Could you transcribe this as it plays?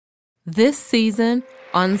This season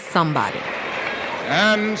on Somebody.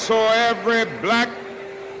 And so every black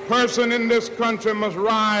person in this country must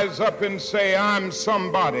rise up and say, I'm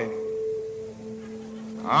somebody.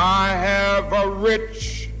 I have a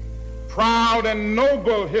rich, proud, and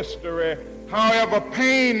noble history, however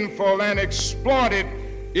painful and exploited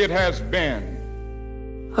it has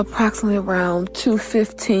been. Approximately around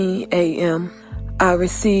 2:15 a.m., I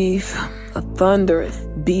receive a thunderous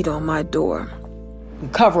beat on my door. The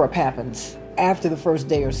cover-up happens after the first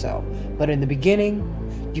day or so, but in the beginning,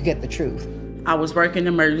 you get the truth. I was working in the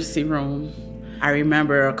emergency room. I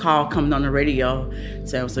remember a call coming on the radio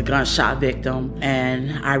saying it was a gunshot victim,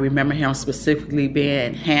 and I remember him specifically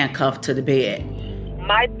being handcuffed to the bed.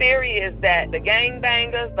 My theory is that the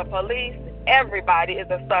gangbangers, the police, everybody is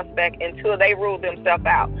a suspect until they rule themselves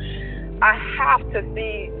out. I have to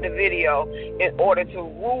see the video in order to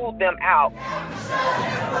rule them out.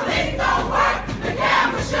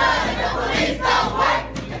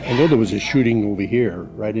 I know there was a shooting over here,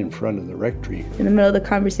 right in front of the rectory. In the middle of the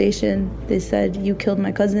conversation, they said, "You killed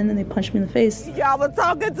my cousin," and they punched me in the face. Y'all was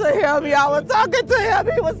talking to him. He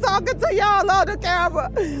was talking to y'all on the camera.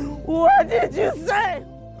 What did you say?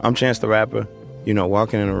 I'm Chance the Rapper. You know,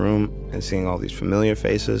 walking in a room and seeing all these familiar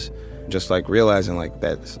faces, just like realizing like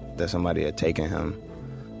that somebody had taken him.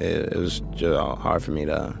 It was just hard for me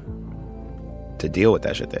to deal with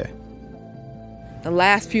that shit there. The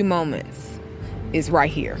last few moments is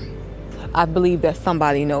right here. I believe that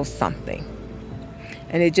somebody knows something.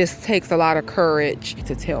 And it just takes a lot of courage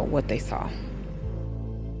to tell what they saw.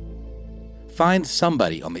 Find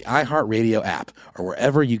Somebody on the iHeartRadio app or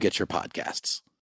wherever you get your podcasts.